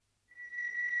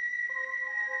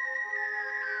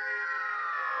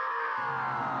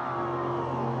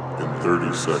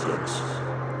30 seconds,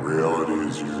 reality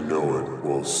as you know it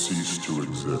will cease to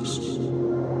exist.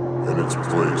 In its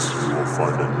place, you will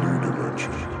find a new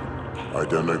dimension,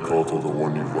 identical to the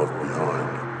one you've left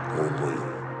behind, only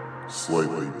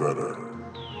slightly better.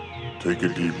 Take a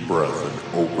deep breath and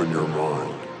open your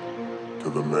mind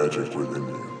to the magic within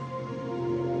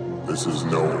you. This is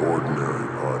no ordinary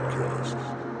podcast.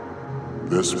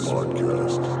 This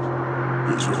podcast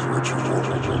is a ritual.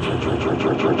 1, 2,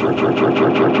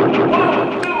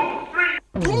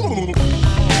 3.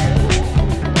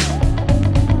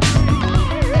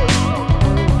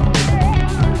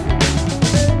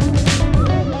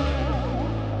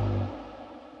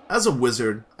 As a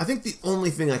wizard, I think the only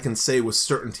thing I can say with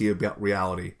certainty about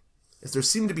reality is there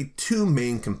seem to be two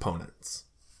main components: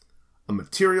 a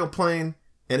material plane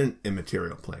and an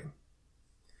immaterial plane.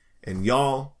 And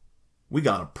y'all, we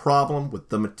got a problem with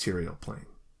the material plane.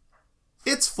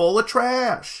 It's full of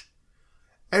trash.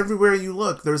 Everywhere you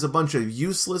look, there's a bunch of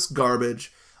useless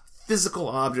garbage, physical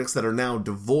objects that are now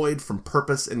devoid from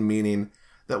purpose and meaning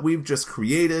that we've just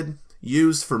created,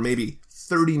 used for maybe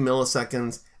 30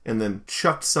 milliseconds, and then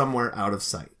chucked somewhere out of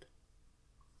sight.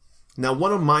 Now,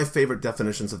 one of my favorite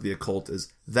definitions of the occult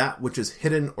is that which is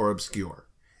hidden or obscure,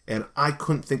 and I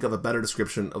couldn't think of a better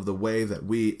description of the way that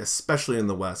we, especially in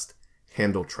the West,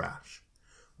 handle trash.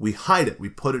 We hide it. We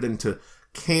put it into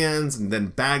cans and then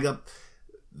bag up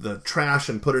the trash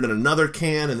and put it in another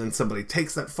can, and then somebody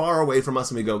takes that far away from us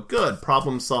and we go, good,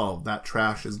 problem solved, that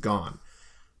trash is gone.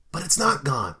 But it's not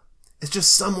gone. It's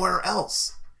just somewhere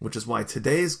else, which is why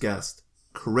today's guest,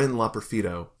 Corinne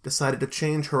Loperfido, decided to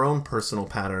change her own personal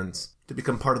patterns to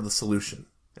become part of the solution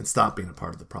and stop being a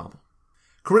part of the problem.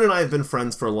 Corinne and I have been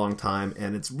friends for a long time,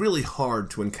 and it's really hard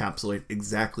to encapsulate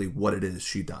exactly what it is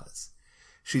she does.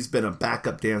 She's been a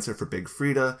backup dancer for Big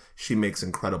Frida. She makes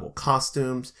incredible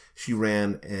costumes. She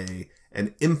ran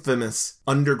an infamous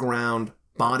underground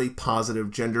body-positive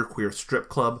genderqueer strip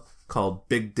club called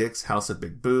Big Dick's House of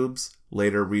Big Boobs,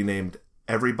 later renamed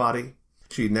Everybody.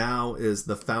 She now is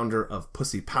the founder of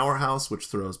Pussy Powerhouse, which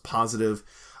throws positive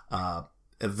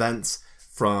events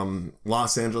from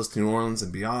Los Angeles to New Orleans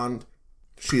and beyond.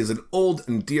 She is an old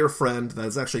and dear friend that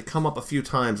has actually come up a few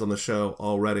times on the show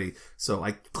already, so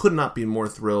I could not be more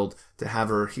thrilled to have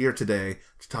her here today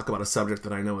to talk about a subject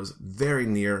that I know is very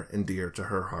near and dear to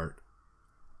her heart: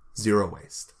 zero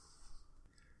waste.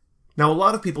 Now, a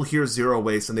lot of people hear zero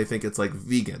waste and they think it's like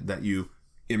vegan, that you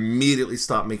immediately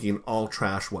stop making all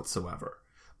trash whatsoever.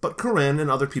 But Corinne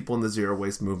and other people in the zero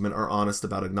waste movement are honest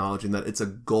about acknowledging that it's a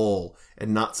goal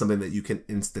and not something that you can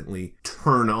instantly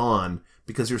turn on,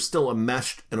 because you're still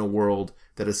enmeshed in a world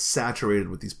that is saturated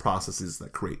with these processes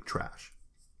that create trash.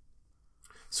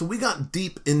 So we got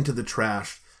deep into the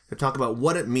trash to talk about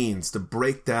what it means to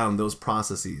break down those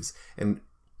processes and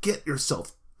get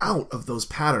yourself out of those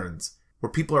patterns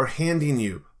where people are handing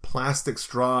you plastic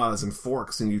straws and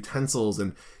forks and utensils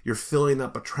and you're filling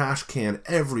up a trash can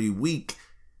every week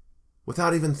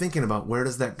without even thinking about where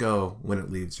does that go when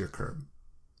it leaves your curb.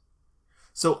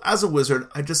 So as a wizard,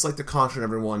 I'd just like to caution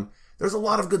everyone, there's a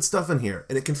lot of good stuff in here,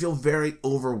 and it can feel very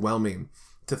overwhelming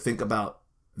to think about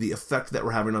the effect that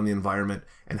we're having on the environment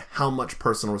and how much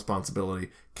personal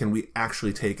responsibility can we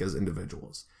actually take as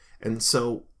individuals. And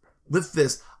so with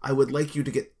this, I would like you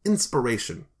to get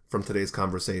inspiration from today's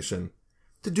conversation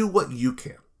to do what you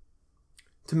can,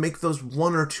 to make those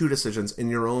 1 or 2 decisions in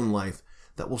your own life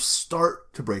that will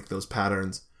start to break those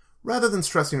patterns, rather than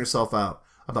stressing yourself out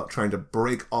about trying to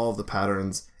break all of the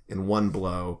patterns in one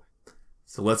blow.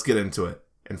 So let's get into it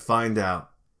and find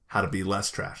out how to be less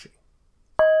trashy.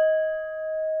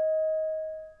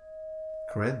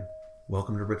 Corinne,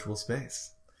 welcome to Ritual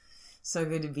Space. So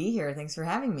good to be here. Thanks for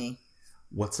having me.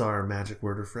 What's our magic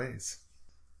word or phrase?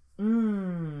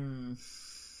 The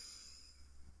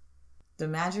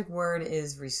magic word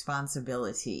is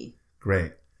responsibility.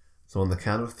 Great. So on the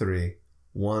count of 3,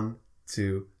 1,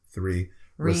 2, 3.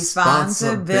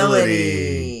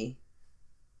 Responsibility.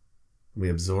 We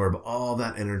absorb all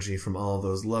that energy from all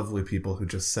those lovely people who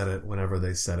just said it whenever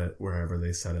they said it, wherever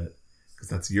they said it. Because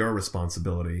that's your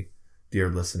responsibility, dear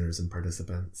listeners and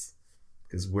participants.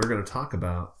 Because we're going to talk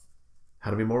about how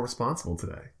to be more responsible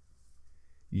today.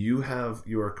 You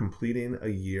are completing a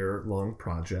year-long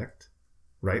project.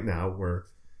 Right now, we're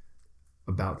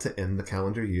about to end the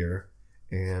calendar year.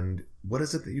 And what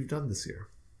is it that you've done this year?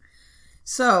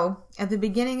 So, at the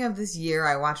beginning of this year,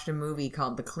 I watched a movie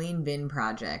called The Clean Bin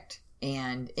Project.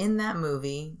 And in that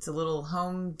movie, it's a little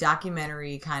home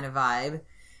documentary kind of vibe.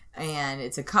 And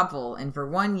it's a couple. And for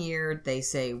 1 year, they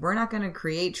say, we're not going to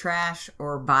create trash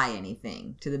or buy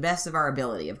anything to the best of our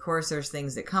ability. Of course, there's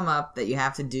things that come up that you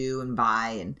have to do and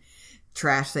buy. And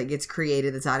trash that gets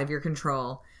created that's out of your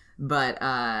control. But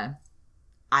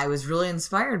I was really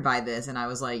inspired by this, and I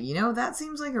was like, that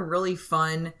seems like a really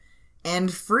fun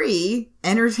and free,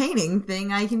 entertaining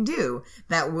thing I can do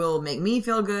that will make me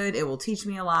feel good. It will teach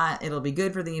me a lot. It'll be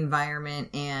good for the environment.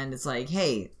 And it's like,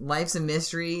 hey, life's a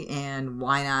mystery, and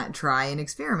why not try and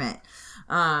experiment?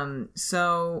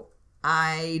 So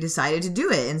I decided to do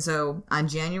it. And so on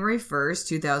January 1st,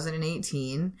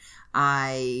 2018,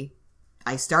 I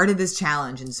started this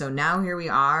challenge. And so now here we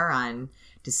are on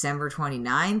December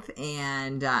 29th,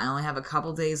 and I only have a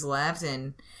couple days left,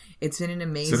 and it's been an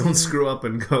amazing... So don't screw up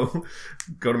and go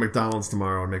to McDonald's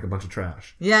tomorrow and make a bunch of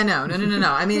trash. Yeah, no.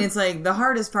 I mean, it's like the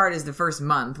hardest part is the first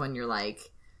month when you're like,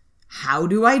 how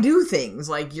do I do things?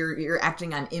 Like you're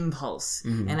acting on impulse.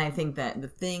 Mm-hmm. And I think that the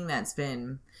thing that's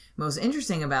been most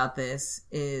interesting about this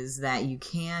is that you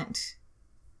can't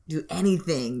do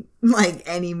anything like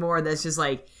anymore that's just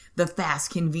like the fast,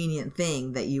 convenient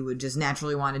thing that you would just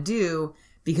naturally want to do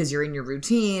because you're in your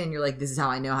routine and you're like, this is how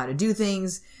I know how to do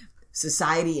things.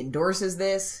 Society endorses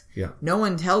this. Yeah. No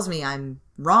one tells me I'm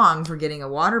wrong for getting a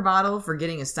water bottle, for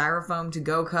getting a styrofoam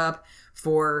to-go cup,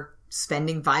 for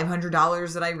spending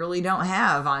 $500 that I really don't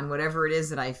have on whatever it is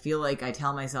that I feel like I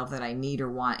tell myself that I need or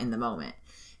want in the moment.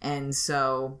 And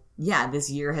so, yeah,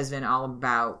 this year has been all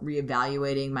about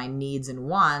reevaluating my needs and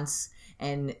wants,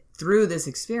 and through this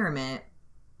experiment,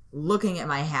 looking at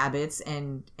my habits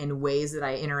and ways that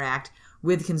I interact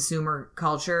with consumer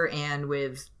culture and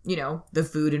with, the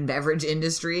food and beverage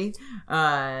industry,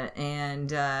 and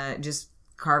just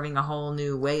carving a whole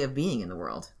new way of being in the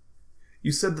world.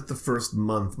 You said that the first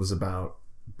month was about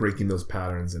breaking those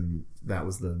patterns, and that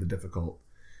was the difficult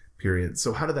period.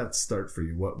 So how did that start for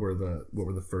you? What were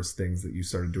the first things that you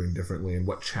started doing differently, and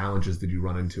what challenges did you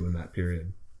run into in that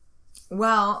period?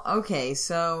 Well, okay,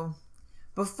 so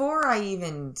before I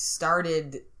even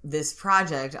started this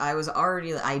project, I was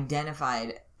already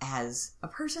identified as a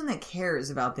person that cares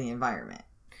about the environment.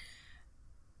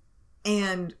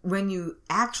 And when you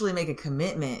actually make a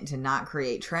commitment to not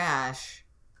create trash,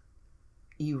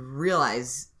 you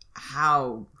realize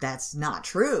how that's not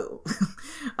true.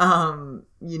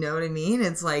 You know what I mean?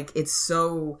 It's like, it's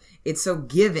so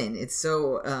given. It's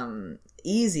so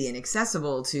easy and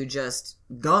accessible to just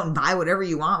go out and buy whatever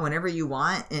you want, whenever you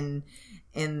want.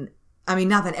 And I mean,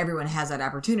 not that everyone has that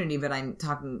opportunity, but I'm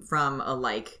talking from a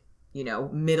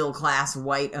middle class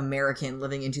white American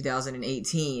living in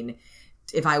 2018.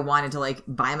 If I wanted to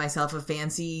buy myself a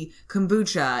fancy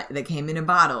kombucha that came in a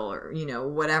bottle, or,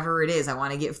 whatever it is, I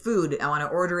want to get food, I want to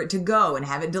order it to go and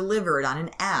have it delivered on an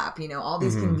app, all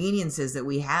these conveniences that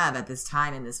we have at this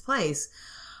time in this place.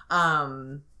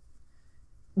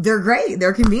 They're great.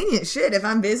 They're convenient. Shit, if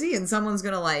I'm busy and someone's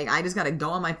gonna I just gotta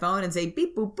go on my phone and say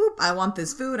beep boop boop, I want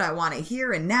this food, I want it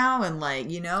here and now, and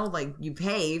you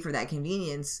pay for that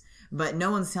convenience, but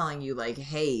no one's telling you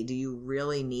hey, do you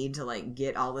really need to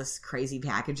get all this crazy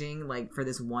packaging for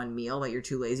this one meal that you're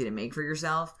too lazy to make for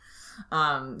yourself?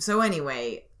 So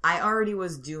anyway, I already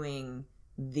was doing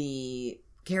the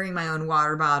carrying my own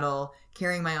water bottle,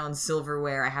 carrying my own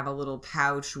silverware. I have a little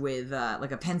pouch with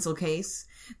a pencil case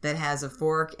that has a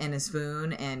fork and a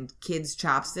spoon and kids'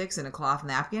 chopsticks and a cloth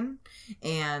napkin.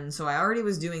 And so I already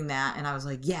was doing that, and I was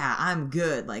like, yeah, I'm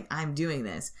good. I'm doing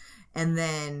this. And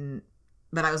then,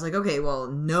 but I was like, okay, well,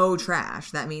 no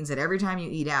trash. That means that every time you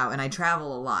eat out, and I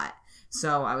travel a lot.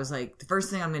 So I was like, the first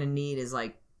thing I'm going to need is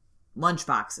lunch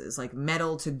boxes,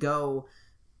 metal to go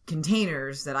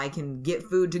containers that I can get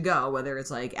food to go, whether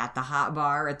it's at the hot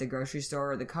bar at the grocery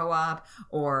store or the co-op,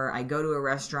 or I go to a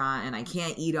restaurant and I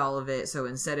can't eat all of it, so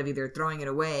instead of either throwing it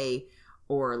away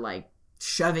or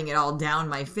shoving it all down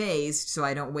my face so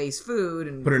I don't waste food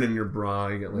and put it in your bra,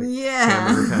 you get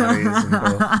hamburger patties and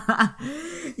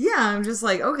both. Yeah, I'm just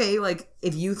okay,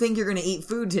 if you think you're gonna eat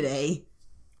food today,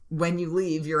 when you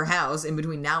leave your house, in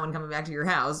between now and coming back to your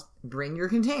house, bring your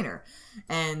container.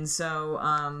 And so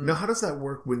now, how does that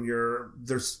work when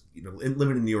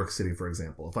living in New York City, for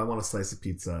example? If I want a slice of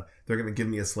pizza, they're going to give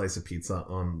me a slice of pizza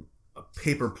on a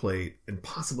paper plate and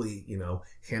possibly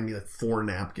hand me 4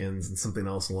 napkins and something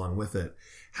else along with it.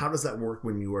 How does that work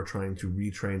when you are trying to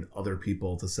retrain other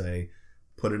people to say,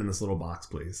 put it in this little box,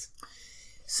 please?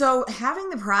 So having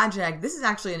the project, this is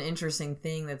actually an interesting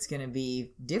thing that's going to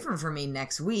be different for me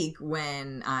next week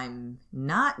when I'm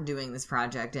not doing this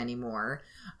project anymore.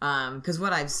 Because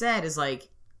what I've said is and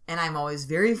I'm always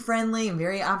very friendly and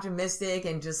very optimistic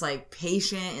and just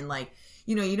patient and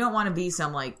you don't want to be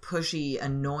some pushy,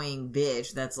 annoying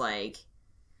bitch that's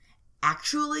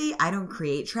actually, I don't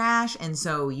create trash, and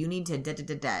so you need to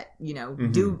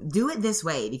Mm-hmm. do it this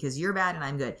way because you're bad and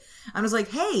I'm good. I was like,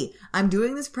 hey, I'm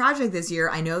doing this project this year.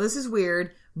 I know this is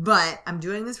weird, but I'm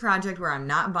doing this project where I'm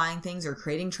not buying things or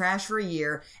creating trash for a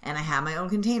year, and I have my own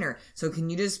container. So can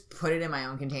you just put it in my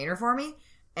own container for me?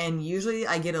 And usually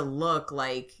I get a look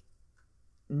like,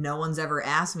 no one's ever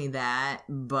asked me that,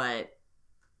 but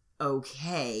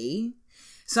okay.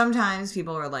 Sometimes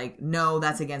people are like, no,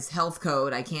 that's against health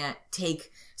code. I can't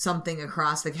take something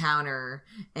across the counter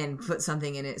and put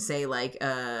something in it, say like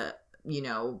a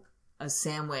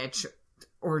sandwich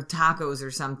or tacos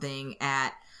or something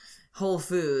at Whole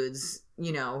Foods.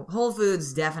 Whole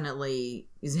Foods definitely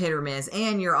is hit or miss,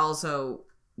 and you're also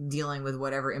dealing with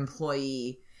whatever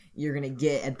employee you're going to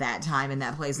get at that time in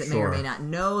that place that may or may not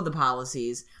know the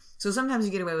policies. So sometimes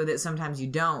you get away with it, sometimes you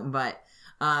don't, but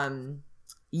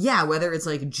yeah, whether it's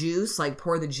like juice, like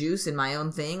pour the juice in my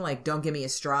own thing, like don't give me a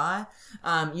straw.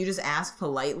 You just ask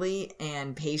politely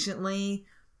and patiently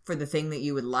for the thing that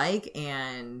you would like,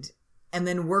 and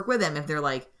then work with them. If they're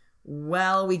like,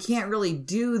 well, we can't really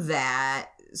do that,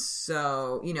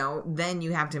 so, then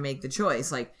you have to make the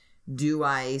choice. Like, do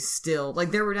I still,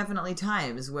 like, there were definitely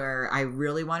times where I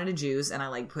really wanted a juice, and I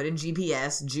like put in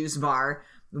GPS, juice bar,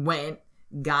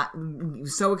 got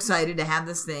so excited to have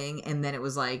this thing, and then it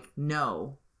was like,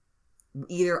 no.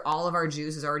 Either all of our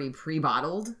juice is already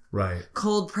pre-bottled, right,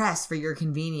 cold pressed for your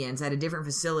convenience at a different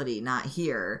facility, not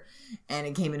here, and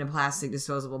it came in a plastic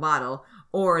disposable bottle,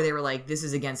 or they were like, this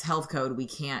is against health code, we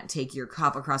can't take your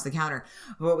cup across the counter.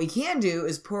 But what we can do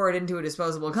is pour it into a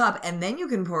disposable cup, and then you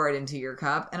can pour it into your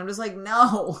cup. And I'm just like,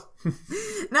 no,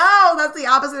 no, that's the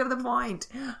opposite of the point.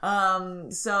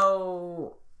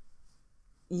 So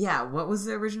yeah, what was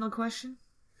the original question?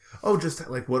 Oh, just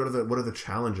like what are the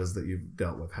challenges that you've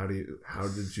dealt with? How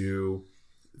did you?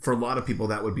 For a lot of people,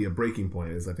 that would be a breaking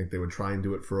point. Is I think they would try and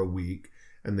do it for a week,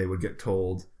 and they would get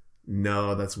told,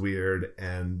 "No, that's weird,"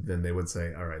 and then they would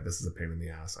say, "All right, this is a pain in the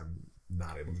ass. I'm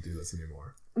not able to do this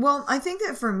anymore." Well, I think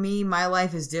that for me, my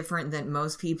life is different than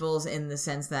most people's in the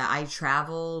sense that I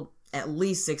travel at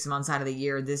least 6 months out of the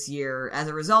year. This year, as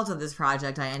a result of this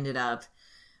project, I ended up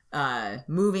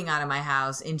moving out of my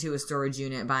house into a storage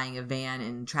unit, buying a van,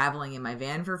 and traveling in my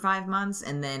van for 5 months,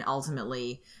 and then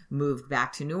ultimately moved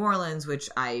back to New Orleans, which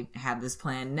I have this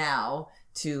plan now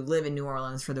to live in New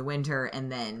Orleans for the winter and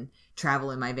then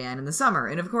travel in my van in the summer.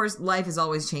 And of course, life is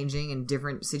always changing and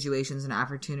different situations and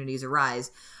opportunities arise.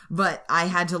 But I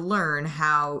had to learn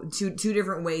how two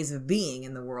different ways of being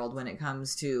in the world when it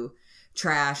comes to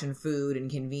trash and food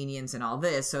and convenience and all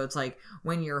this. So it's like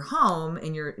when you're home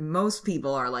and most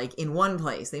people are like in one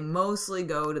place, they mostly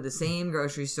go to the same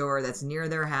grocery store that's near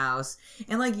their house.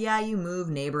 And like, yeah, you move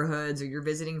neighborhoods or you're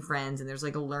visiting friends and there's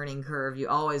like a learning curve. You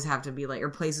always have to be like, or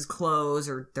places close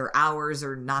or their hours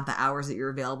are not the hours that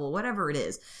you're available, whatever it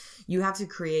is. You have to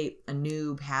create a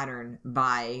new pattern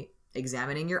by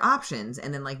examining your options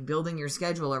and then like building your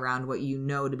schedule around what you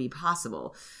know to be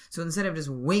possible. So instead of just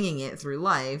winging it through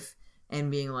life, and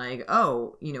being like,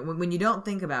 oh, when you don't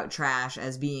think about trash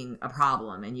as being a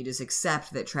problem and you just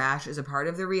accept that trash is a part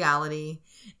of the reality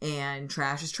and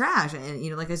trash is trash.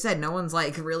 And, like I said, no one's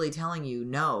like really telling you,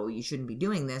 no, you shouldn't be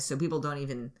doing this. So people don't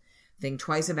even think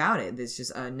twice about it. It's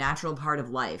just a natural part of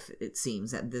life, it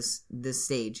seems, at this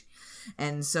stage.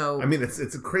 And so, I mean,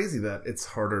 it's crazy that it's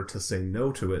harder to say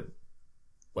no to it.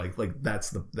 Like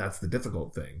that's the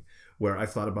difficult thing. Where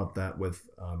I've thought about that with,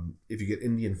 if you get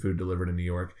Indian food delivered in New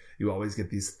York, you always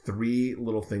get these 3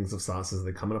 little things of sauces.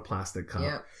 They come in a plastic cup.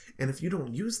 Yep. And if you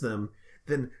don't use them,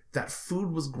 then that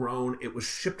food was grown. It was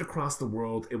shipped across the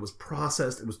world. It was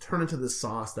processed. It was turned into this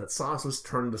sauce. That sauce was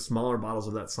turned into smaller bottles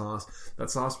of that sauce. That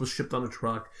sauce was shipped on a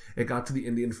truck. It got to the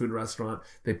Indian food restaurant.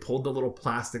 They pulled the little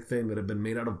plastic thing that had been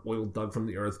made out of oil dug from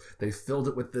the earth. They filled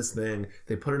it with this thing.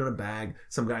 They put it in a bag.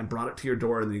 Some guy brought it to your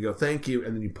door, and then you go, thank you,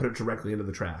 and then you put it directly into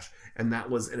the trash. And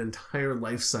that was an entire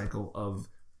life cycle of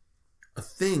a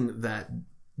thing that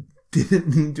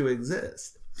didn't need to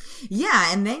exist.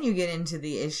 Yeah, and then you get into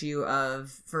the issue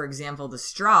of, for example, the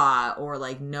straw, or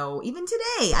like, no, even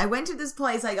today, I went to this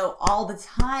place, I go all the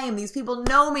time, these people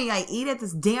know me, I eat at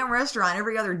this damn restaurant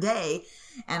every other day,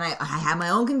 and I have my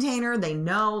own container, they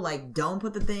know, like, don't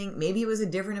put the thing, maybe it was a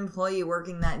different employee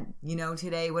working that,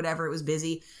 today, whatever, it was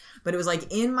busy, but it was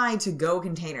like in my to-go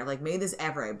container, like made this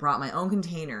effort, I brought my own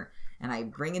container, and I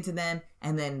bring it to them,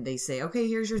 and then they say, okay,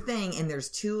 here's your thing. And there's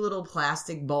 2 little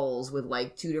plastic bowls with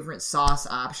like 2 different sauce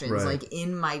options, right, like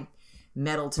in my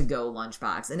metal to-go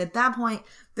lunchbox. And at that point,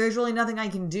 there's really nothing I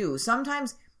can do.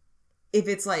 Sometimes if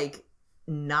it's like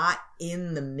not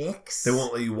in the mix. They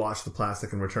won't let you wash the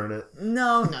plastic and return it?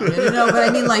 No. But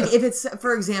I mean, like, if it's,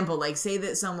 for example, like, say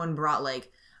that someone brought,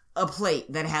 like, a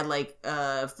plate that had, like,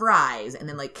 fries and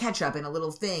then, like, ketchup in a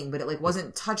little thing, but it, like,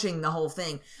 wasn't touching the whole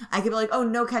thing. I could be like, oh,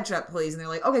 no ketchup, please. And they're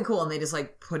like, okay, cool. And they just,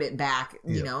 like, put it back,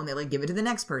 you know, and they, like, give it to the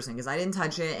next person because I didn't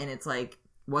touch it and it's, like,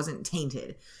 wasn't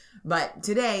tainted. But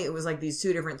today it was, like, these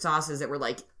 2 different sauces that were,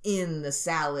 like, in the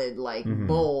salad, like,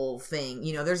 bowl thing.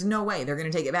 You know, there's no way they're going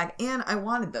to take it back. And I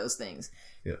wanted those things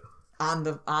on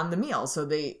the meal. So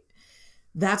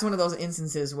that's one of those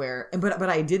instances where, but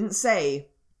I didn't say,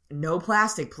 no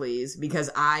plastic, please, because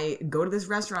I go to this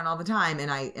restaurant all the time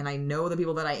and I know the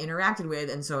people that I interacted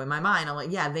with. And so in my mind, I'm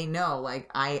like, yeah, they know, like,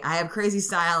 I have crazy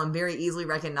style. I'm very easily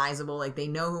recognizable. Like, they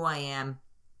know who I am.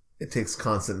 It takes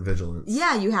constant vigilance.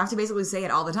 Yeah, you have to basically say it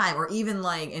all the time. Or even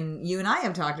like, and you and I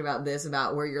have talked about this,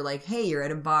 about where you're like, hey, you're at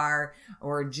a bar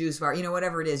or a juice bar, you know,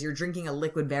 whatever it is, you're drinking a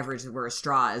liquid beverage where a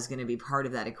straw is going to be part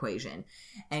of that equation.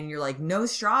 And you're like, no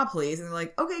straw, please. And they're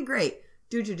like, okay, great.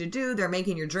 They're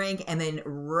making your drink, and then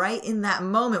right in that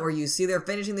moment where you see they're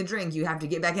finishing the drink, you have to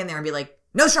get back in there and be like,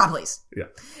 no straw, please. Yeah.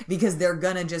 Because they're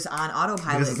gonna just on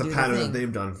autopilot this is do a pattern the that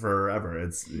they've done forever.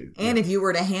 And if you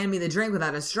were to hand me the drink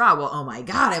without a straw, well, oh my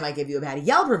God, I might give you a bad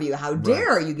Yelp review. How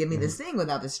dare you give me this thing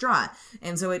without the straw?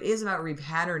 And so it is about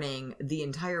repatterning the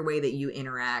entire way that you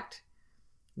interact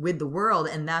with the world,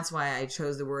 and that's why I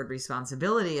chose the word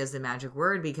responsibility as the magic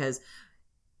word, because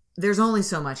there's only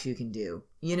so much you can do,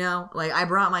 you know? Like, I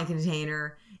brought my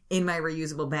container in my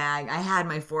reusable bag. I had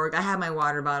my fork. I had my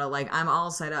water bottle. Like, I'm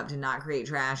all set up to not create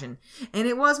trash. And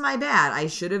it was my bad. I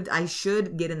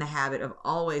should get in the habit of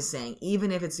always saying,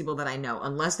 even if it's people that I know,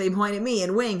 unless they point at me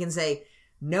and wink and say,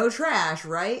 no trash,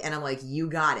 right? And I'm like, you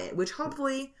got it. Which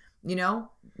hopefully, you know,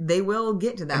 they will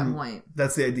get to that point.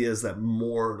 That's the idea, is that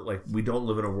more, like, we don't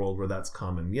live in a world where that's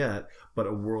common yet, but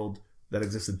a world that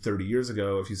existed 30 years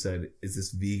ago, if you said, is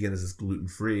this vegan, is this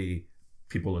gluten-free,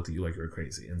 people looked at you like you were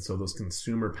crazy. And so those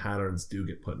consumer patterns do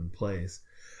get put in place.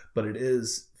 But it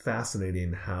is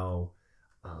fascinating how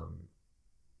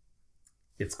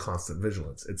it's constant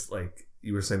vigilance. It's like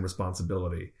you were saying,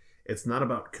 responsibility. It's not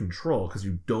about control, because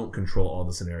you don't control all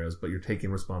the scenarios, but you're taking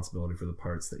responsibility for the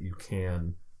parts that you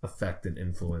can affect and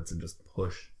influence and just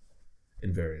push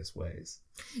in various ways.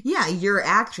 Yeah, your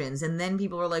actions. And then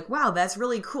people are like, wow, that's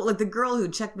really cool. Like the girl who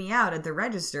checked me out at the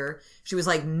register, she was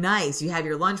like, nice, you have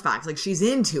your lunchbox. Like, she's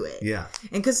into it. Yeah.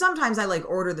 And because sometimes I like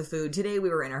order the food. Today we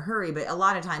were in a hurry, but a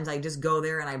lot of times I just go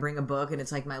there and I bring a book, and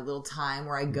it's like my little time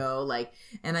where I go, like,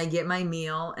 and I get my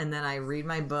meal and then I read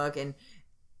my book, and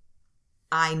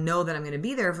I know that I'm going to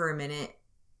be there for a minute.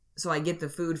 So I get the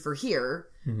food for here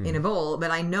in a bowl, but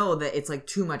I know that it's like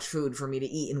too much food for me to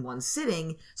eat in one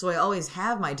sitting. So I always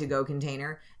have my to-go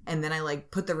container, and then I like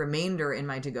put the remainder in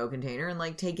my to-go container and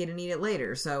like take it and eat it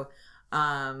later. So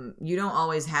you don't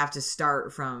always have to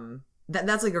start from that.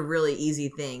 That's like a really easy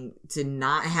thing to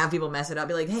not have people mess it up.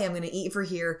 Be like, hey, I'm going to eat for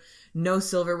here. No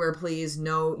silverware, please.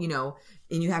 No, you know,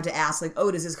 and you have to ask like,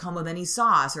 oh, does this come with any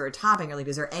sauce or a topping? Or like,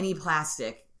 is there any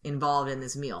plastic involved in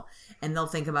this meal? And they'll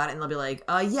think about it and they'll be like,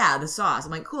 yeah, the sauce.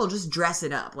 I'm like, cool, just dress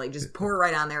it up. Like, just pour it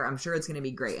right on there. I'm sure it's going to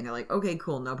be great. And they're like, okay,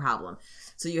 cool, no problem.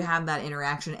 So you have that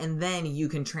interaction, and then you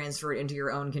can transfer it into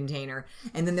your own container.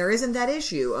 And then there isn't that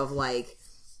issue of like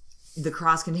the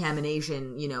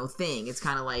cross-contamination, you know, thing. It's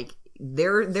kind of like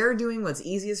they're doing what's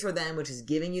easiest for them, which is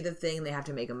giving you the thing. They have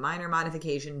to make a minor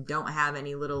modification, don't have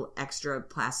any little extra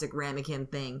plastic ramekin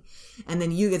thing, and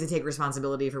then you get to take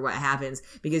responsibility for what happens,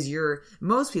 because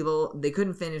most people, they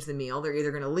couldn't finish the meal. They're either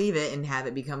going to leave it and have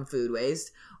it become food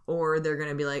waste, or they're going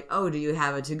to be like, oh, do you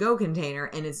have a to-go container?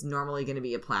 And it's normally going to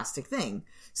be a plastic thing.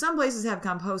 Some places have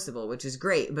compostable, which is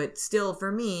great, but still,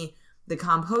 for me, the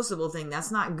compostable thing,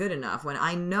 that's not good enough when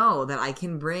I know that I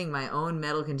can bring my own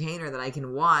metal container that I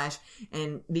can wash.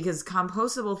 And because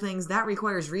compostable things, that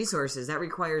requires resources, that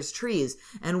requires trees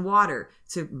and water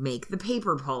to make the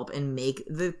paper pulp and make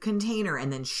the container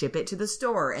and then ship it to the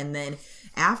store. And then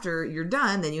after you're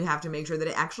done, then you have to make sure that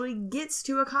it actually gets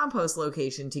to a compost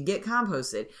location to get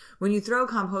composted. When you throw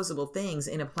compostable things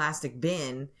in a plastic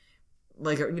bin,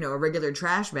 like a regular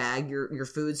trash bag, your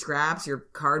food scraps, your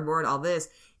cardboard, all this,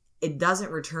 it doesn't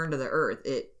return to the earth.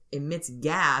 It emits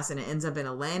gas and it ends up in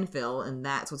a landfill, and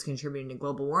that's what's contributing to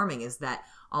global warming, is that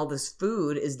all this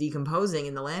food is decomposing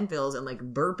in the landfills and like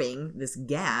burping this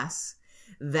gas.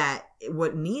 That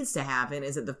what needs to happen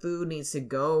is that the food needs to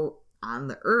go on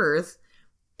the earth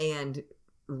and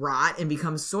rot and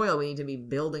become soil. We need to be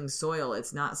building soil.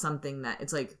 It's not something that,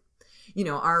 it's like,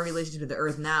 our relationship to the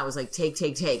earth now is like,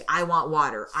 take. I want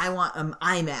water. I want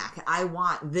iMac. I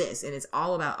want this. And it's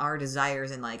all about our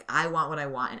desires and like, I want what I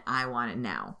want and I want it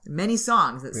now. Many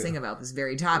songs that sing about this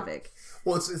very topic.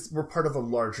 Well, we're part of a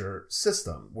larger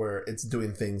system where it's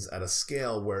doing things at a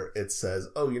scale where it says,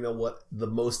 oh, you know what? The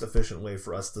most efficient way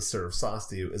for us to serve sauce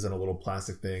to you is in a little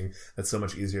plastic thing that's so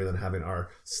much easier than having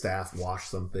our staff wash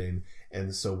something.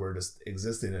 And so we're just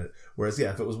existing in it. Whereas,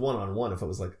 if it was one-on-one, if it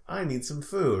was like, I need some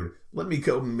food, let me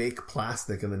go make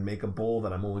plastic and then make a bowl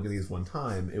that I'm only going to use one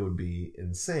time, it would be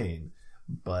insane.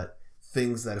 But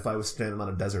things that if I was stranded on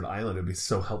a desert island, it would be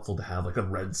so helpful to have like a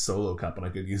red Solo cup and I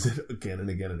could use it again and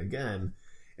again and again.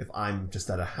 If I'm just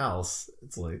at a house,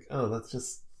 it's like, oh,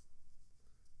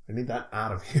 I need that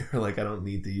out of here. Like, I don't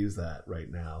need to use that right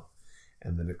now.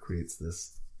 And then it creates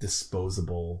this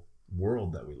disposable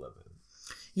world that we live in.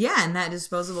 Yeah, and that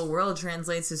disposable world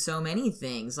translates to so many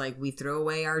things. Like, we throw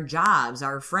away our jobs,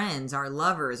 our friends, our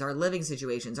lovers, our living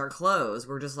situations, our clothes.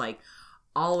 We're just like,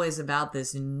 always about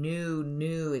this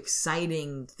new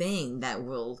exciting thing that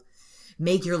will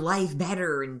make your life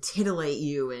better and titillate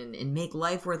you and make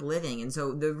life worth living. And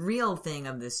so the real thing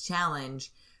of this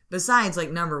challenge, besides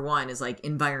like number one, is like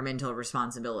environmental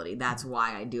responsibility. That's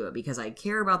why I do it, because I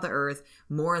care about the earth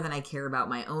more than I care about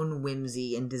my own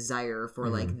whimsy and desire for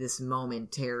like this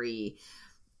momentary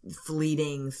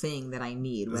fleeting thing that I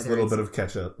need. This little bit of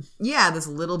ketchup. Yeah, this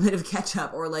little bit of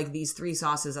ketchup, or like these 3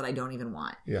 sauces that I don't even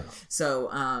want. Yeah. So,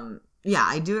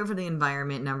 I do it for the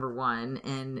environment, number one.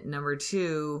 And number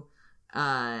two,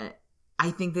 I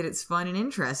think that it's fun and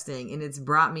interesting, and it's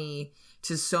brought me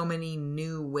to so many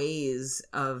new ways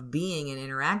of being and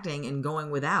interacting and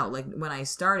going without. Like when I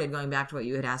started, going back to what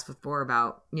you had asked before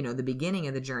about, the beginning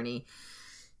of the journey,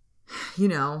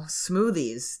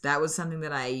 smoothies. That was something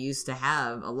that I used to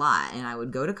have a lot. And I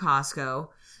would go to Costco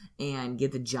and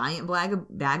get the giant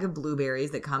bag of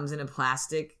blueberries that comes in a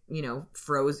plastic,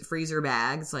 freezer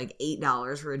bag. It's like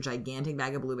 $8 for a gigantic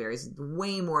bag of blueberries.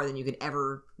 Way more than you could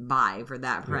ever buy for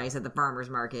that price at the farmer's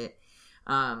market.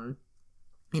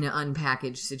 In an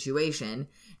unpackaged situation.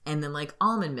 And then like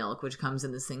almond milk, which comes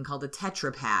in this thing called a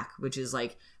Tetra Pak, which is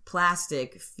like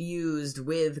plastic fused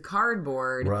with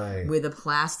cardboard with a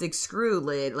plastic screw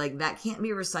lid. Like that can't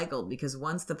be recycled, because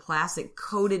once the plastic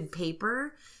coated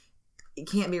paper, it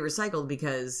can't be recycled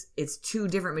because it's 2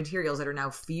 different materials that are now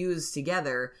fused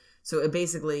together. So it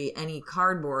basically, any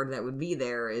cardboard that would be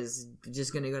there is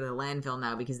just going to go to the landfill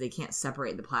now, because they can't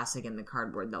separate the plastic and the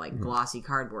cardboard, the like glossy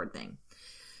cardboard thing.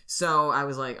 So I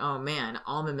was like, oh man,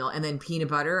 almond milk. And then peanut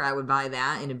butter, I would buy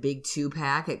that in a big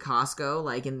 2-pack at Costco,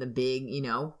 like in the big,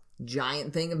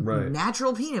 giant thing of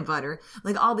natural peanut butter,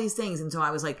 like all these things. And so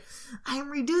I was like, I'm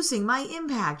reducing my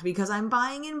impact because I'm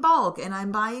buying in bulk and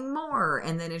I'm buying more.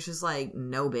 And then it's just like,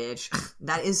 no, bitch,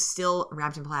 that is still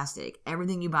wrapped in plastic.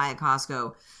 Everything you buy at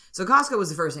Costco. So Costco was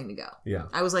the first thing to go. Yeah.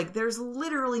 I was like, there's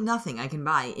literally nothing I can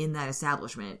buy in that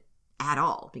establishment at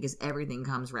all, because everything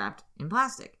comes wrapped in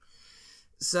plastic.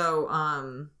 So, So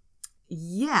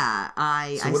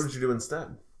what did you do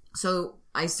instead? So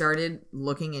I started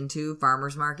looking into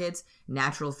farmers markets,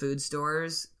 natural food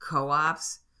stores,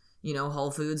 co-ops, Whole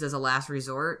Foods as a last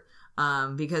resort.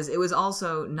 Because it was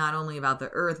also not only about the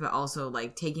earth, but also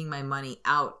like taking my money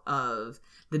out of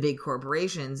the big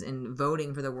corporations and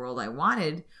voting for the world I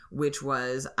wanted, which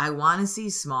was, I want to see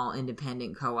small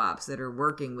independent co-ops that are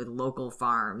working with local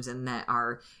farms and that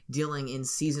are dealing in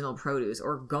seasonal produce,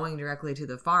 or going directly to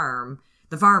the farmer.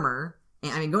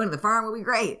 And I mean, going to the farm would be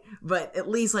great, but at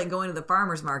least like going to the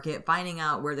farmer's market, finding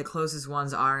out where the closest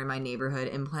ones are in my neighborhood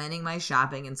and planning my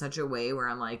shopping in such a way where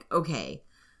I'm like, okay,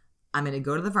 I'm going to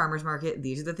go to the farmer's market.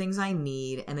 These are the things I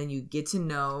need. And then you get to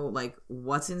know like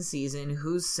what's in season,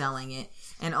 who's selling it.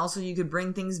 And also you could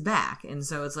bring things back. And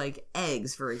so it's like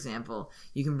eggs, for example.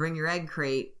 You can bring your egg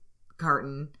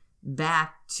carton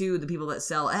back to the people that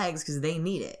sell eggs because they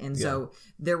need it. And so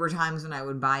there were times when I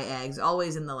would buy eggs,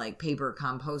 always in the like paper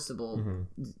compostable,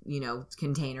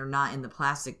 container, not in the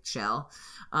plastic shell.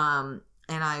 And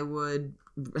I would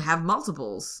have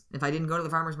multiples. If I didn't go to the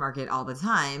farmer's market all the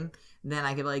time, then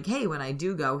I could be like, hey, when I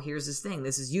do go, here's this thing.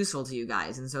 This is useful to you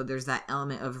guys. And so there's that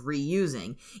element of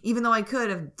reusing. Even though I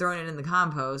could have thrown it in the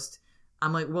compost,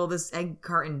 I'm like, well, this egg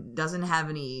carton doesn't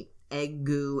have any egg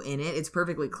goo in it. It's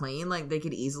perfectly clean. Like, they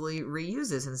could easily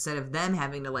reuse this instead of them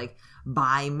having to, like,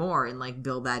 buy more and, like,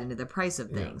 build that into the price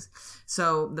of things. Yeah.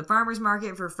 So the farmer's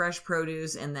market for fresh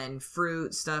produce, and then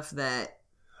fruit, stuff that,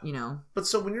 But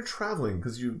so when you're traveling,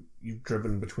 because you've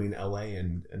driven between LA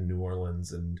and New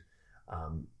Orleans, and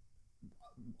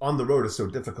on the road is so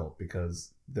difficult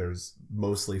because there's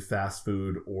mostly fast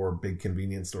food or big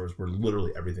convenience stores where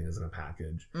literally everything is in a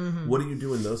package. Mm-hmm. What do you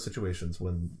do in those situations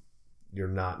when you're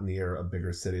not near a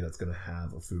bigger city that's going to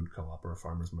have a food co-op or a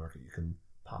farmer's market you can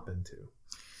pop into?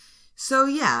 So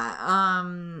yeah,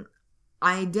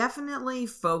 I definitely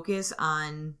focus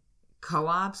on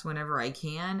co-ops whenever I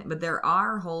can, but there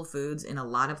are Whole Foods in a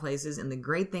lot of places, and the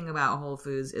great thing about Whole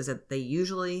Foods is that they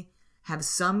usually have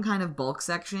some kind of bulk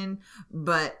section,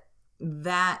 but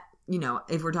that, you know,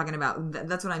 if we're talking about,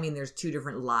 that's what I mean, there's two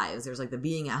different lives. There's like the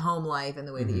being at home life and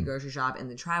the way that you grocery shop, and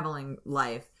the traveling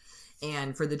life.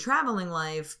 And for the traveling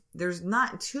life, there's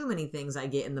not too many things I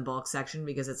get in the bulk section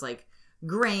because it's like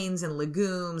grains and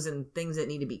legumes and things that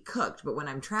need to be cooked. But when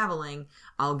I'm traveling,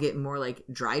 I'll get more like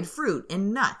dried fruit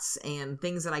and nuts and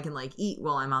things that I can like eat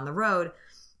while I'm on the road.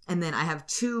 And then I have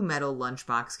 2 metal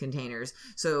lunchbox containers.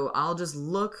 So I'll just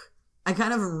look, I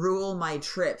kind of rule my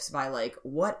trips by like,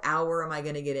 what hour am I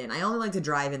going to get in? I only like to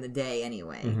drive in the day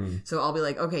anyway. So I'll be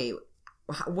like, okay,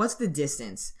 what's the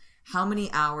distance? How many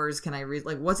hours can I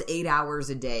like, what's 8 hours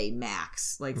a day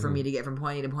max? Like for me to get from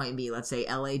point A to point B, let's say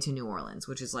LA to New Orleans,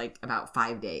 which is like about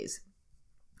 5 days.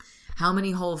 How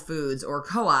many Whole Foods or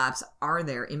co-ops are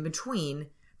there in between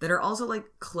that are also like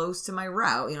close to my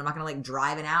route? You know, I'm not going to like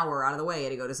drive an hour out of the way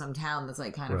to go to some town that's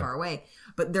like kind of far away,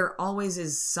 but there always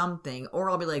is something. Or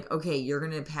I'll be like, okay, you're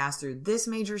going to pass through this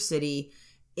major city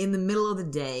in the middle of the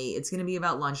day. It's going to be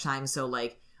about lunchtime. So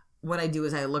like what I do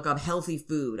is I look up healthy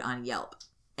food on Yelp.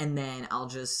 And then I'll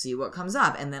just see what comes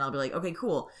up. And then I'll be like, okay,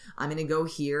 cool. I'm going to go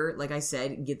here. Like I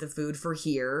said, get the food for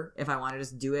here. If I want to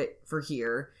just do it for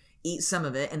here, eat some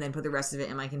of it, and then put the rest of it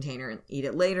in my container and eat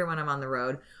it later when I'm on the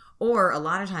road. Or a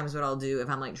lot of times what I'll do if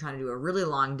I'm like trying to do a really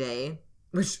long day,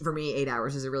 which for me, 8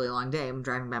 hours is a really long day. I'm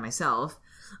driving by myself.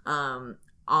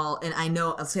 I'll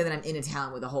say that I'm in a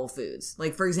town with a Whole Foods.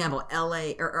 Like, for example,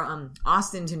 LA or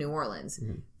Austin to New Orleans.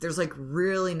 There's like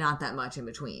really not that much in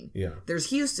between. Yeah. There's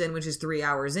Houston, which is 3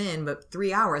 hours in, but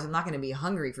 3 hours, I'm not going to be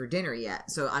hungry for dinner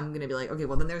yet. So I'm going to be like, okay,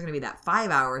 well then there's going to be that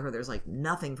 5 hours where there's like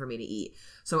nothing for me to eat.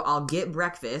 So I'll get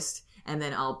breakfast and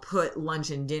then I'll put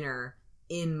lunch and dinner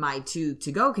in my 2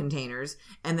 to-go containers.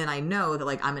 And then I know that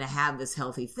like I'm going to have this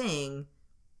healthy thing.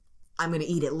 I'm going to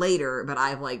eat it later, but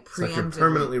I've like preemptively... It's like you're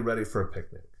permanently ready for a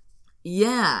picnic.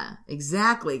 Yeah,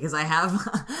 exactly. Because I have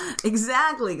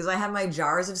my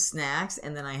jars of snacks,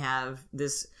 and then I have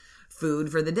this food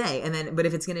for the day. And then, but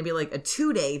if it's going to be like a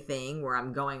 2-day thing where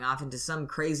I'm going off into some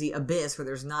crazy abyss where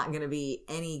there's not going to be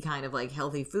any kind of like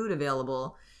healthy food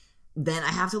available, then I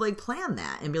have to like plan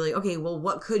that and be like, okay, well,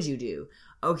 what could you do?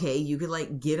 Okay, you could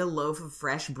like get a loaf of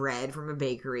fresh bread from a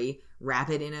bakery, wrap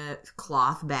it in a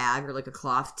cloth bag or like a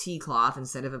cloth tea cloth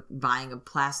instead of buying a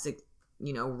plastic,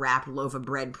 you know, wrapped loaf of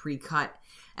bread pre-cut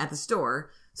at the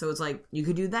store. So it's like you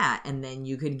could do that, and then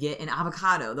you could get an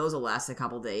avocado. Those will last a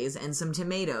couple days, and some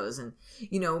tomatoes, and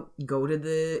you know, go to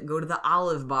the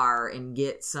olive bar and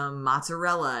get some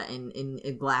mozzarella in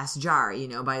a glass jar, you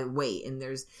know, by weight. And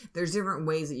there's different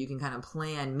ways that you can kind of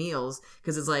plan meals,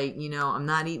 because it's like, you know, I'm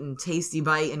not eating Tasty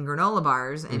Bite and granola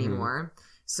bars anymore.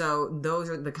 So those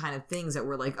are the kind of things that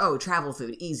we're like, oh, travel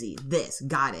food, easy, this,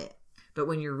 got it. But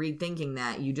when you're rethinking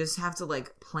that, you just have to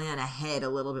like plan ahead a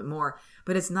little bit more.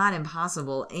 But it's not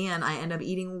impossible, and I end up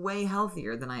eating way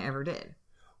healthier than I ever did.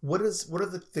 What are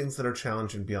the things that are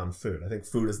challenging beyond food? I think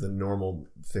food is the normal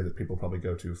thing that people probably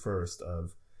go to first.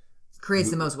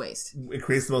 Creates the most waste. It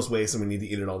creates the most waste, and we need to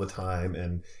eat it all the time.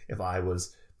 And if I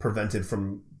was prevented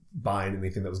from buying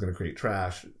anything that was going to create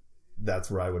trash,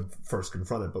 that's where I would first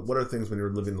confront it. But what are things when you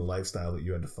were living the lifestyle that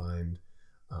you had to find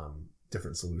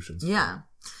different solutions for? Yeah.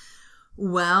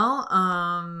 Well,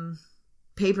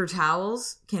 paper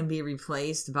towels can be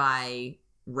replaced by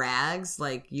rags.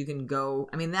 Like you can go,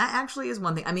 I mean, that actually is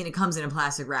one thing. I mean, it comes in a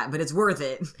plastic wrap, but it's worth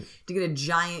it to get a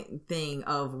giant thing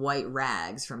of white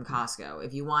rags from Costco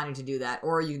if you wanted to do that.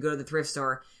 Or you could go to the thrift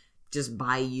store, just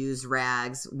buy used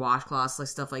rags, washcloths, like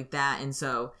stuff like that. And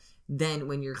so then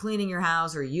when you're cleaning your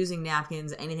house or using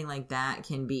napkins, anything like that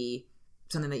can be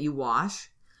something that you wash.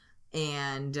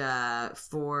 And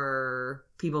for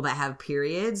people that have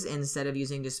periods, instead of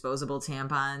using disposable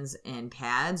tampons and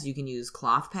pads, you can use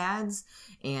cloth pads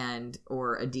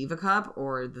or a Diva cup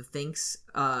or the Thinx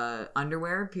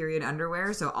underwear, period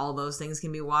underwear. So all those things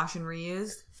can be washed and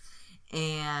reused.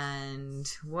 And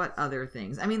what other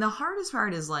things? I mean, the hardest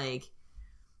part is like,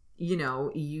 you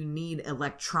know, you need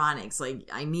electronics. Like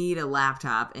I need a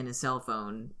laptop and a cell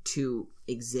phone to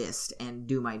exist and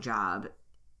do my job.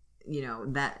 You know,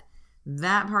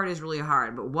 that part is really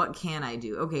hard, but what can I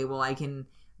do? Okay, well, I can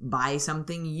buy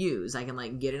something used. I can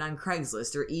like get it on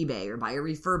Craigslist or eBay or buy a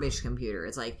refurbished computer.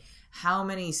 It's like, how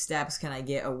many steps can I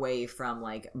get away from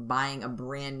like buying a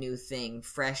brand new thing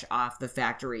fresh off the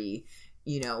factory,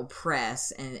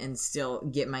 press and still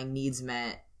get my needs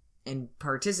met and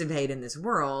participate in this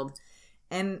world.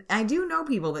 And I do know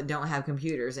people that don't have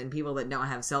computers and people that don't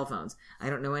have cell phones. I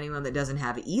don't know anyone that doesn't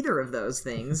have either of those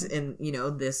things in,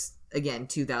 this, again,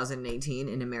 2018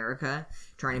 in America,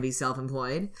 trying to be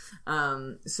self-employed.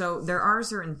 So there are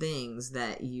certain things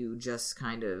that you just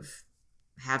kind of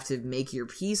have to make your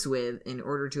peace with in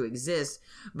order to exist.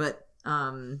 But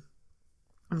I'm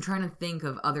trying to think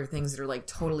of other things that are like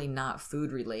totally not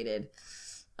food related.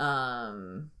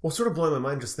 Well, sort of blowing my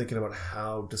mind just thinking about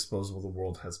how disposable the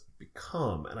world has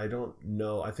become. And I don't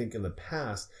know, I think in the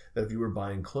past that if you were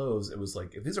buying clothes, it was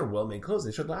like, if these are well-made clothes,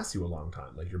 they should last you a long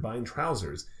time. Like you're buying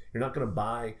trousers. You're not going to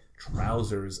buy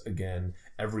trousers again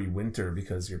every winter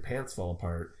because your pants fall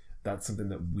apart. That's something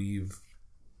that we've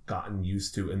gotten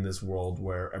used to in this world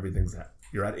where everything's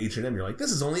you're at H&M, you're like,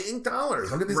 this is only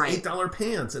 $8. I'll get these $8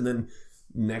 pants. And then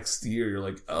next year you're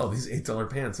like, oh, these $8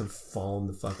 pants have fallen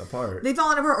the fuck apart. They've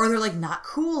fallen apart, or they're like not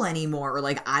cool anymore, or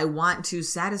like I want to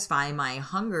satisfy my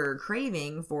hunger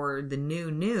craving for the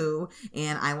new,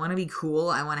 and I want to be cool.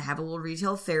 I want to have a little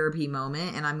retail therapy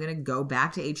moment, and I'm gonna go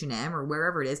back to H&M or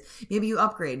wherever it is. Maybe you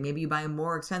upgrade. Maybe you buy a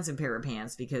more expensive pair of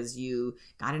pants because you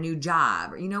got a new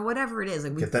job, or whatever it is.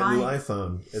 Like get that new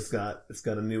iPhone. It's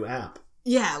got a new app.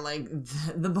 Yeah, like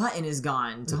the button is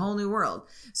gone. It's a whole new world.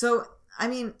 So I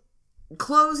mean,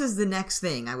 clothes is the next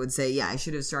thing, I would say. Yeah, I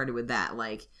should have started with that.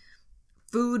 Like,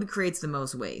 food creates the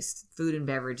most waste. Food and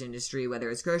beverage industry, whether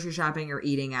it's grocery shopping or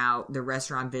eating out, the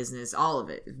restaurant business, all of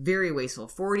it. Very wasteful.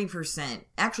 40%.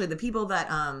 Actually, the people that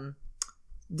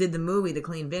did the movie, The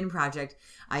Clean Bin Project,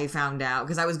 I found out,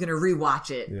 because I was going to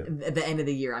rewatch it at the end of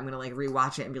the year. I'm going to, like,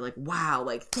 rewatch it and be like, wow,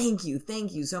 like, thank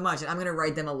you so much. And I'm going to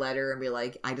write them a letter and be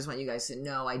like, I just want you guys to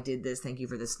know I did this. Thank you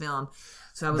for this film.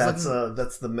 So I was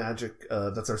that's the magic.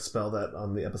 That's our spell that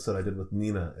on the episode I did with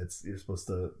Nina. You're supposed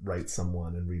to write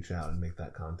someone and reach out and make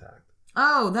that contact.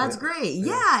 Oh, that's great.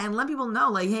 Yeah, and let people know,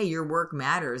 like, hey, your work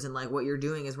matters and, like, what you're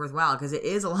doing is worthwhile, because it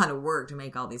is a lot of work to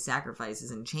make all these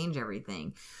sacrifices and change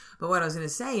everything. But what I was going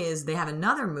to say is they have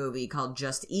another movie called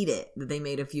Just Eat It that they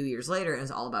made a few years later, and it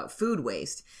was all about food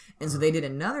waste. And so they did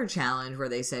another challenge where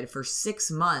they said for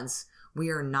 6 months, we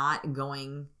are not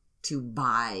going to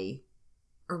buy...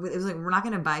 Or it was like, we're not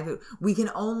going to buy food. We can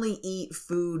only eat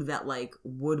food that, like,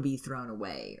 would be thrown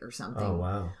away or something. Oh,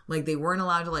 wow. Like, they weren't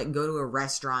allowed to, like, go to a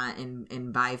restaurant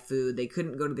and buy food. They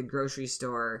couldn't go to the grocery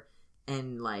store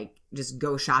and, like, just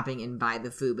go shopping and buy the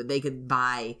food. But they could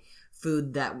buy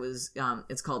food that was,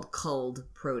 it's called culled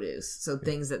produce. So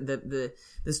things that the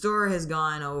store has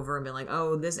gone over and been like,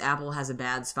 oh, this apple has a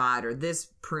bad spot, or this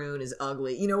prune is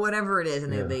ugly, whatever it is.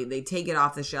 And they take it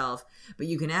off the shelf. But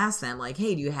you can ask them, like,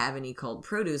 hey, do you have any culled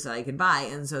produce that I could buy?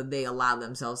 And so they allow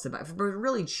themselves to buy for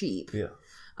really cheap. Yeah.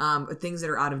 Things that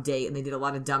are out of date. And they did a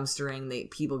lot of dumpstering.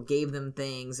 People gave them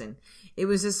things. And it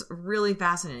was just really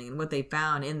fascinating. And what they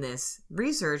found in this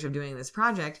research of doing this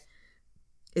project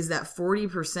is that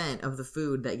 40% of the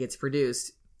food that gets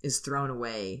produced is thrown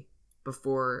away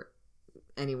before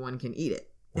anyone can eat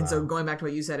it. Wow. And so going back to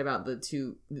what you said about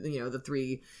the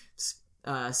three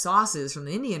sauces from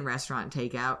the Indian restaurant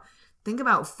takeout, think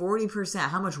about 40%,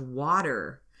 how much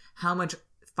water, how much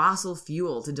fossil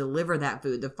fuel to deliver that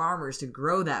food, the farmers to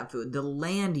grow that food, the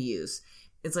land use.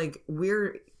 It's like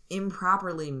we're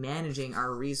improperly managing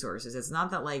our resources. It's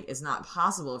not that, like, it's not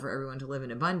possible for everyone to live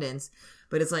in abundance,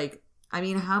 but it's like, I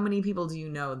mean, how many people do you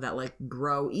know that, like,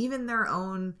 grow even their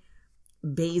own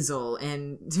basil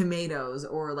and tomatoes,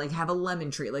 or, like, have a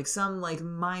lemon tree, like, some, like,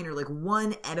 minor, like,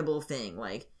 one edible thing?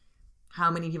 Like,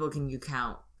 how many people can you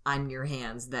count on your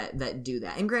hands that do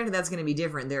that? And granted, that's going to be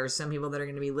different. There are some people that are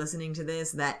going to be listening to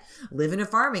this that live in a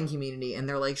farming community, and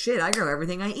they're like, shit, I grow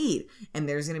everything I eat. And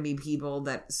there's going to be people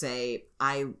that say,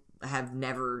 I have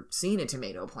never seen a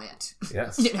tomato plant.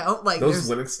 Yes. Like, those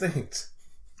went extinct.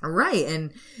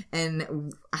 Right.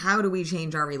 And how do we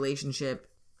change our relationship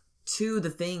to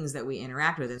the things that we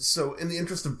interact with? So in the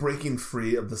interest of breaking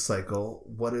free of the cycle,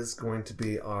 what is going to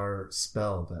be our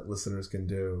spell that listeners can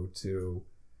do to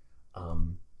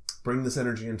bring this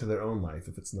energy into their own life?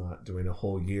 If it's not doing a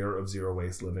whole year of zero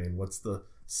waste living, what's the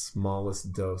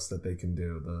smallest dose that they can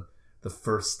do? The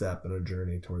first step in a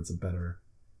journey towards a better,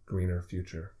 greener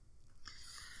future?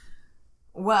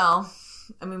 Well,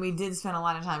 I mean, we did spend a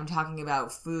lot of time talking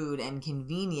about food and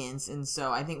convenience, and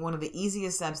so I think one of the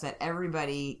easiest steps that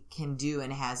everybody can do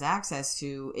and has access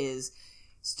to is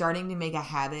starting to make a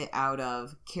habit out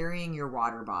of carrying your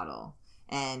water bottle.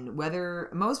 And whether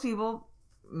most people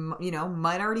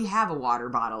might already have a water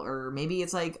bottle, or maybe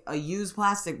it's like a used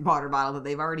plastic water bottle that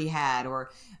they've already had,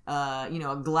 or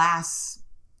a glass,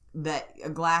 not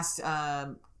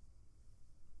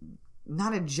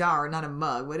a jar, not a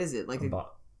mug. What is it? Like a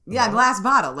glass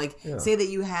bottle. Like, say that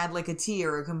you had like a tea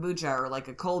or a kombucha or like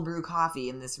a cold brew coffee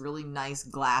in this really nice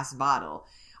glass bottle.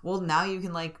 Well, now you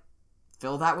can like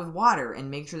fill that with water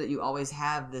and make sure that you always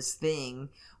have this thing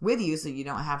with you, so you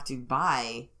don't have to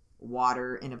buy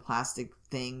water in a plastic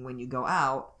thing when you go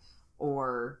out.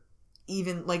 Or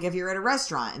even like if you're at a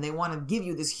restaurant and they want to give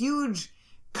you this huge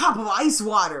cup of ice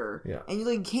water, and you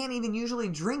like can't even usually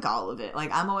drink all of it.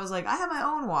 Like, I'm always like, I have my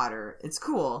own water, it's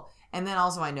cool. And then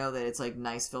also I know that it's like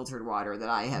nice filtered water that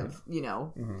I have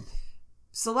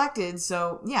selected.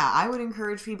 So yeah, I would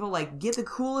encourage people, like, get the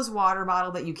coolest water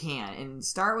bottle that you can and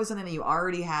start with something that you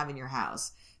already have in your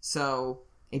house. So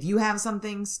if you have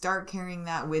something, start carrying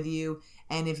that with you.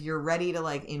 And if you're ready to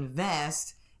like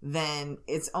invest, then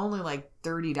it's only like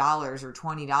 $30 or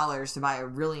 $20 to buy a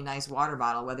really nice water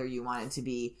bottle, whether you want it to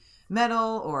be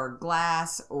metal or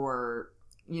glass or,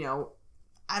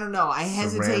 I don't know. I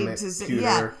hesitate to say,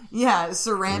 pewter,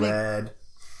 ceramic, lead.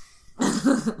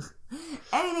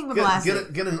 Anything but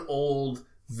plastic. Get an old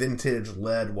vintage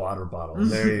lead water bottle.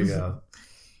 There you go.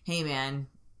 Hey man,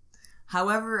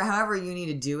 however you need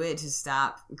to do it to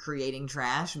stop creating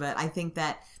trash, but I think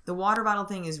that the water bottle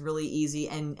thing is really easy,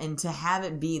 and to have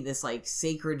it be this like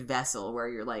sacred vessel where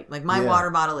you're like my water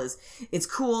bottle it's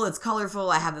cool, it's colorful,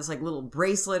 I have this like little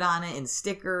bracelet on it and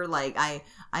sticker, like I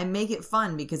make it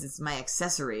fun because it's my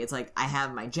accessory. It's like I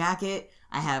have my jacket,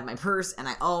 I have my purse, and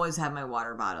I always have my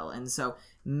water bottle. And so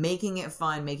making it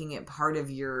fun, making it part of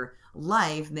your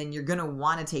life, then you're going to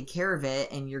want to take care of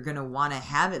it, and you're going to want to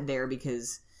have it there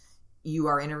because you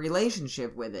are in a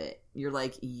relationship with it. You're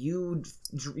like, you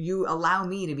allow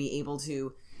me to be able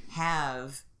to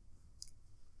have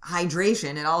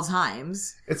hydration at all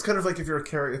times. It's kind of like if you're a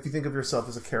character, if you think of yourself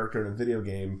as a character in a video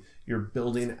game, you're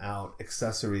building out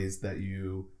accessories that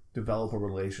you develop a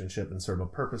relationship and serve a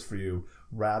purpose for you,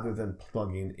 rather than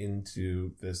plugging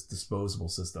into this disposable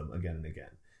system again and again.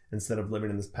 Instead of living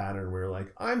in this pattern where you're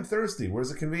like, I'm thirsty, where's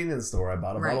the convenience store? I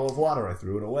bought a bottle of water, I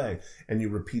threw it away. And you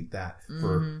repeat that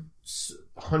for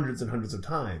hundreds and hundreds of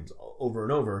times over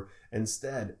and over.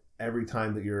 Instead, every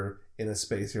time that you're in a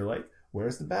space, you're like,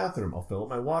 where's the bathroom? I'll fill up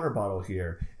my water bottle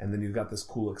here. And then you've got this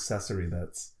cool accessory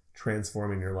that's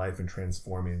transforming your life and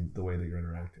transforming the way that you're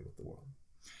interacting with the world.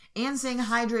 And staying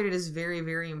hydrated is very,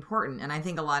 very important. And I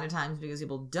think a lot of times, because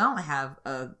people don't have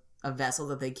a vessel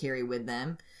that they carry with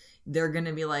them, they're going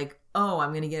to be like, oh,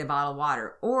 I'm going to get a bottle of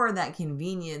water. Or that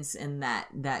convenience and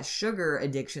that sugar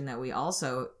addiction that we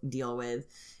also deal with.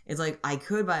 It's like, I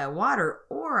could buy a water,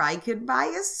 or I could buy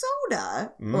a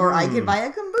soda, or I could buy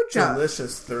a kombucha.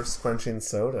 Delicious thirst-quenching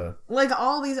soda. Like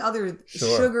all these other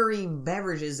sugary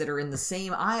beverages that are in the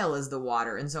same aisle as the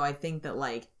water. And so I think that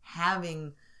like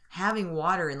having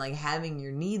water and like having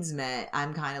your needs met,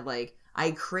 I'm kind of like,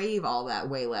 I crave all that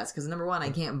way less, because number one,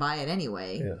 I can't buy it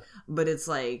anyway. Yeah. But it's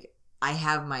like I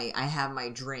have my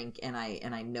drink, and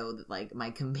I know that like my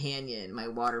companion, my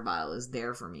water bottle, is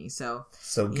there for me. So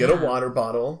get a water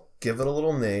bottle, give it a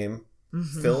little name,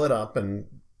 fill it up, and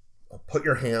put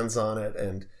your hands on it,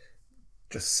 and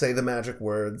just say the magic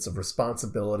words of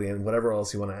responsibility and whatever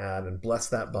else you want to add, and bless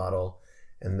that bottle,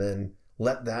 and then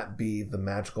let that be the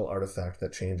magical artifact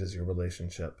that changes your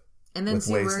relationship. And then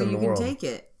see where you can take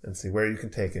it. And see where you can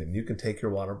take it. And you can take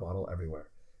your water bottle everywhere,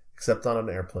 except on an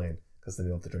airplane, because then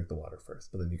you'll have to drink the water first.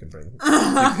 But then you can you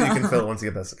can fill it once you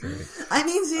get best security. I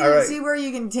mean, see where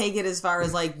you can take it as far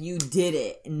as like you did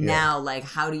it. Now, like,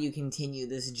 how do you continue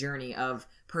this journey of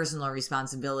personal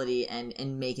responsibility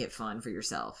and make it fun for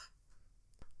yourself?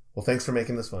 Well, thanks for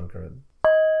making this fun, Corinne.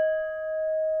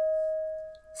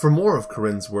 For more of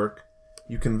Corinne's work,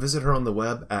 you can visit her on the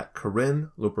web at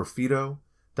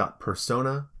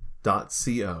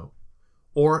corinneloperfido.persona.co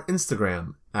or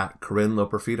Instagram at Corinne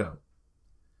Loperfido.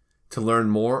 To learn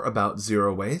more about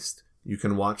zero waste, you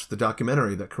can watch the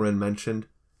documentary that Corinne mentioned,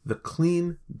 The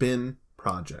Clean Bin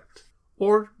Project,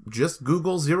 or just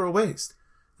Google zero waste.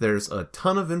 There's a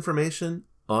ton of information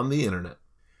on the internet.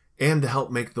 And to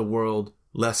help make the world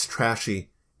less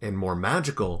trashy and more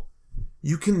magical,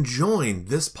 you can join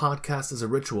This Podcast as a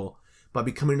Ritual by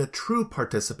becoming a true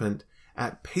participant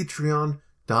at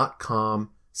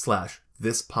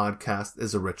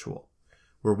patreon.com/thispodcastisaritual,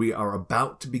 where we are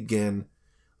about to begin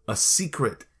a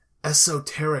secret,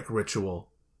 esoteric ritual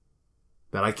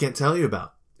that I can't tell you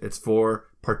about. It's for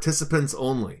participants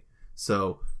only.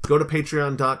 So go to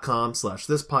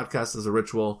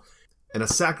patreon.com/thispodcastisaritual, and a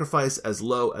sacrifice as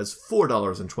low as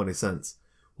 $4.20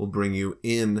 will bring you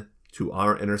in to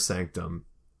our inner sanctum,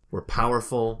 where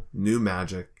powerful new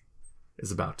magic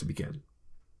is about to begin.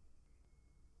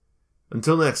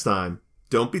 Until next time,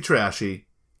 don't be trashy,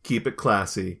 keep it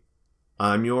classy.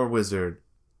 I'm your wizard.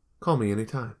 Call me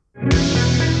anytime.